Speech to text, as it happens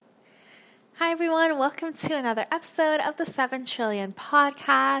Hi, everyone. Welcome to another episode of the 7 Trillion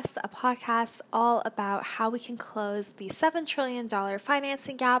Podcast, a podcast all about how we can close the $7 trillion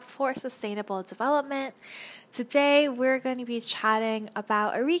financing gap for sustainable development. Today, we're going to be chatting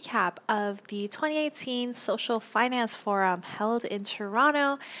about a recap of the 2018 Social Finance Forum held in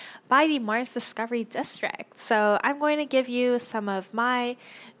Toronto by the Mars Discovery District. So I'm going to give you some of my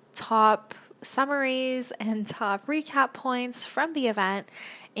top summaries and top recap points from the event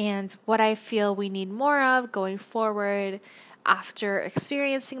and what I feel we need more of going forward after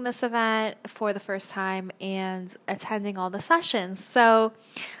experiencing this event for the first time and attending all the sessions. So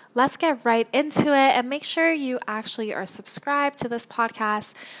let's get right into it and make sure you actually are subscribed to this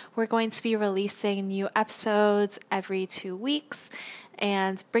podcast. We're going to be releasing new episodes every 2 weeks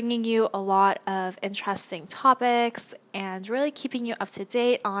and bringing you a lot of interesting topics and really keeping you up to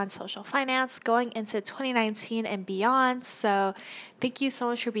date on social finance going into 2019 and beyond. So thank you so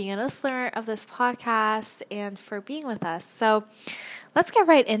much for being a listener of this podcast and for being with us. So let's get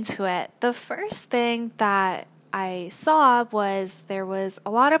right into it. The first thing that I saw was there was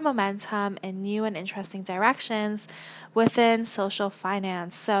a lot of momentum in new and interesting directions within social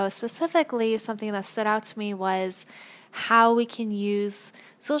finance. So specifically, something that stood out to me was how we can use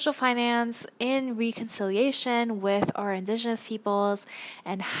social finance in reconciliation with our Indigenous peoples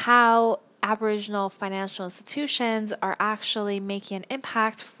and how Aboriginal financial institutions are actually making an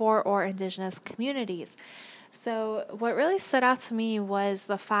impact for our Indigenous communities. So what really stood out to me was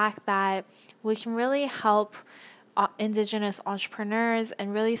the fact that we can really help Indigenous entrepreneurs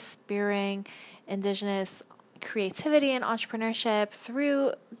and really spearing Indigenous creativity and entrepreneurship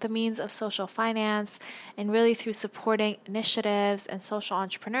through the means of social finance and really through supporting initiatives and social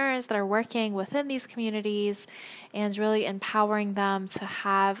entrepreneurs that are working within these communities and really empowering them to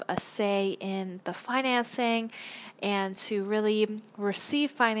have a say in the financing and to really receive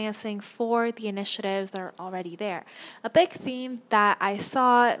financing for the initiatives that are already there. A big theme that I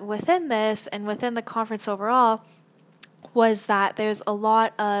saw within this and within the conference overall was that there's a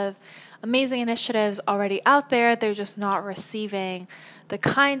lot of amazing initiatives already out there. They're just not receiving the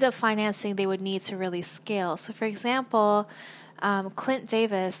kind of financing they would need to really scale. So for example, Clint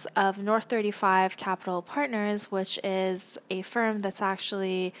Davis of North 35 Capital Partners, which is a firm that's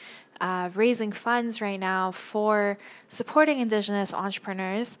actually raising funds right now for supporting Indigenous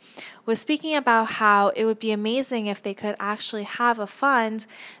entrepreneurs, was speaking about how it would be amazing if they could actually have a fund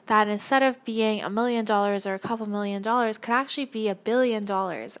that instead of being $1 million or a couple $1 million could actually be $1 billion,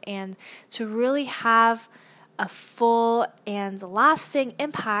 and to really have a full and lasting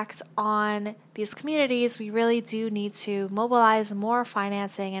impact on these communities, we really do need to mobilize more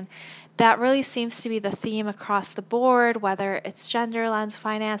financing. And that really seems to be the theme across the board, whether it's gender lens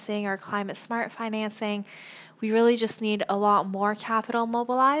financing or climate smart financing. We really just need a lot more capital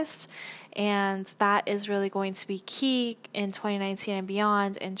mobilized. And that is really going to be key in 2019 and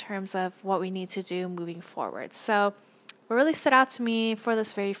beyond in terms of what we need to do moving forward. So what really stood out to me for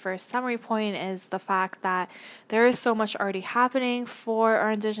this very first summary point is the fact that there is so much already happening for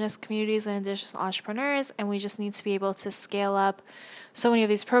our Indigenous communities and Indigenous entrepreneurs, and we just need to be able to scale up so many of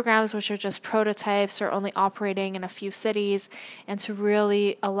these programs, which are just prototypes or only operating in a few cities, and to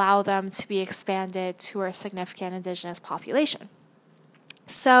really allow them to be expanded to our significant Indigenous population.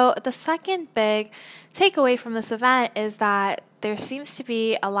 So the second big takeaway from this event is that there seems to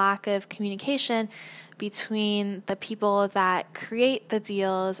be a lack of communication between the people that create the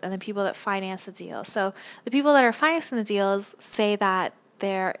deals and the people that finance the deals. So the people that are financing the deals say that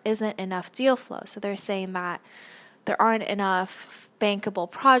there isn't enough deal flow. So they're saying that there aren't enough bankable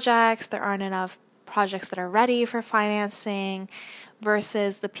projects, there aren't enough projects that are ready for financing,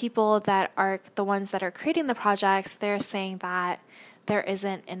 versus the people that are the ones that are creating the projects, they're saying that there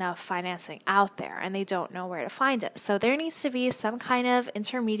isn't enough financing out there and they don't know where to find it. So there needs to be some kind of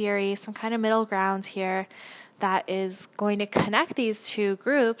intermediary, some kind of middle ground here that is going to connect these two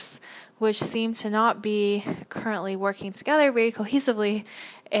groups, which seem to not be currently working together very cohesively,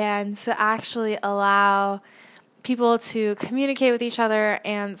 and to actually allow people to communicate with each other.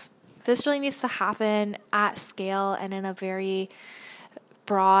 And this really needs to happen at scale and in a very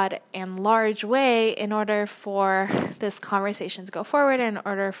broad and large way in order for this conversation to go forward, in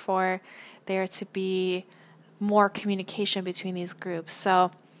order for there to be more communication between these groups.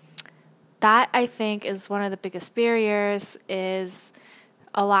 So that, I think, is one of the biggest barriers, is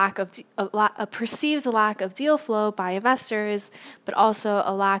a perceived lack of deal flow by investors, but also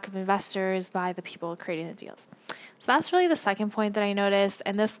a lack of investors by the people creating the deals. So that's really the second point that I noticed,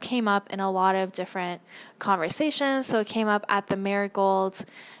 and this came up in a lot of different conversations. So it came up at the Marigold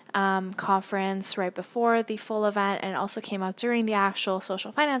conference right before the full event, and it also came up during the actual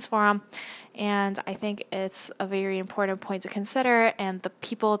Social Finance Forum. And I think it's a very important point to consider, and the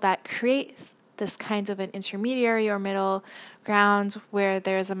people that create this kind of an intermediary or middle ground where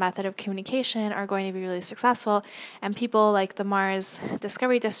there's a method of communication are going to be really successful. And people like the Mars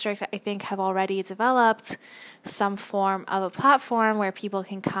Discovery District, I think, have already developed some form of a platform where people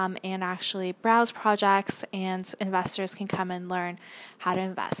can come and actually browse projects and investors can come and learn how to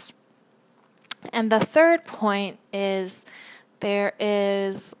invest. And the third point is there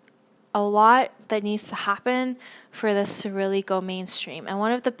is a lot that needs to happen for this to really go mainstream. And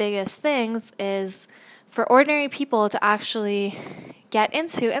one of the biggest things is for ordinary people to actually get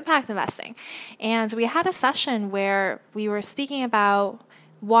into impact investing. And we had a session where we were speaking about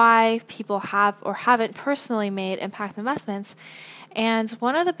why people have or haven't personally made impact investments. And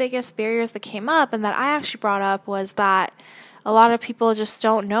one of the biggest barriers that came up and that I actually brought up was that a lot of people just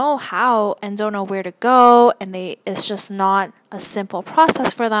don't know how and don't know where to go, and it's just not a simple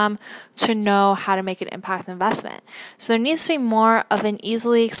process for them to know how to make an impact investment. So there needs to be more of an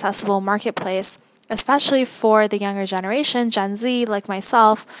easily accessible marketplace, especially for the younger generation, Gen Z, like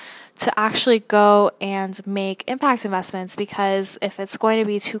myself, to actually go and make impact investments, because if it's going to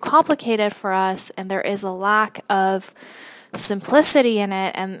be too complicated for us and there is a lack of simplicity in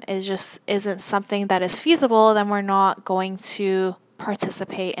it and it just isn't something that is feasible, then we're not going to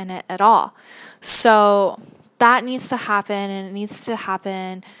participate in it at all. So that needs to happen, and it needs to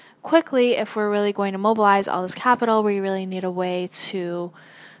happen quickly if we're really going to mobilize all this capital. We really need a way to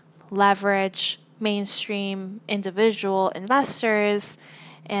leverage mainstream individual investors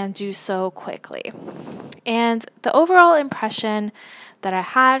and do so quickly. And the overall impression that I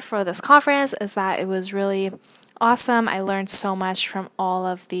had for this conference is that it was really awesome. I learned so much from all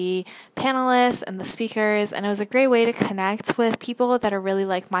of the panelists and the speakers, and it was a great way to connect with people that are really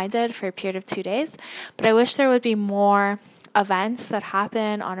like-minded for a period of 2 days. But I wish there would be more events that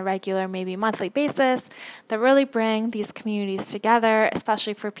happen on a regular, maybe monthly basis that really bring these communities together,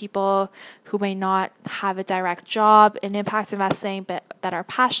 especially for people who may not have a direct job in impact investing, but that are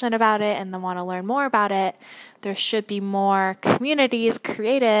passionate about it and then want to learn more about it. There should be more communities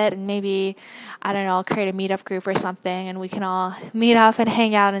created, and maybe, I don't know, I'll create a meetup group or something and we can all meet up and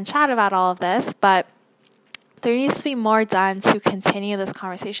hang out and chat about all of this. But there needs to be more done to continue this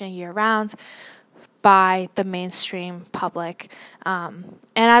conversation year round by the mainstream public. And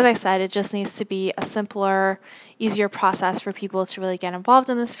as I said, it just needs to be a simpler, easier process for people to really get involved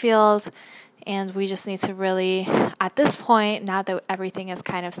in this field. And we just need to really, at this point, now that everything is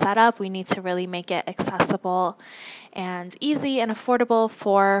kind of set up, we need to really make it accessible and easy and affordable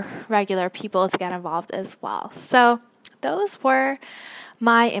for regular people to get involved as well. So those were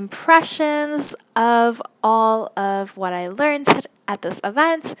my impressions of all of what I learned at this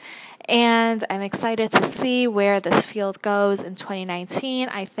event. And I'm excited to see where this field goes in 2019.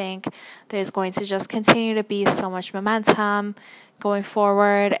 I think there's going to just continue to be so much momentum going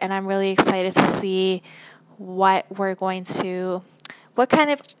forward, and I'm really excited to see what kind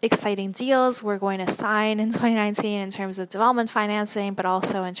of exciting deals we're going to sign in 2019 in terms of development financing, but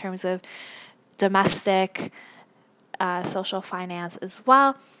also in terms of domestic social finance as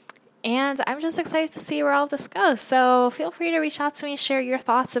well. And I'm just excited to see where all this goes. So feel free to reach out to me, share your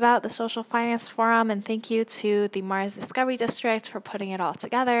thoughts about the Social Finance Forum, and thank you to the Mars Discovery District for putting it all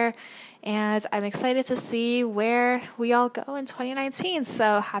together. And I'm excited to see where we all go in 2019.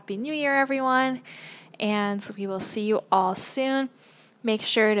 So Happy New Year, everyone. And we will see you all soon. Make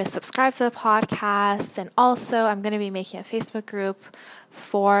sure to subscribe to the podcast. And also, I'm going to be making a Facebook group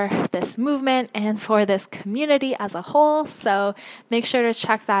for this movement and for this community as a whole. So make sure to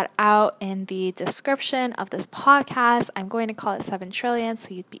check that out in the description of this podcast. I'm going to call it 7 trillion,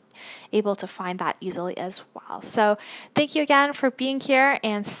 so you'd be able to find that easily as well. So thank you again for being here,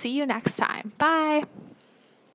 and see you next time. Bye.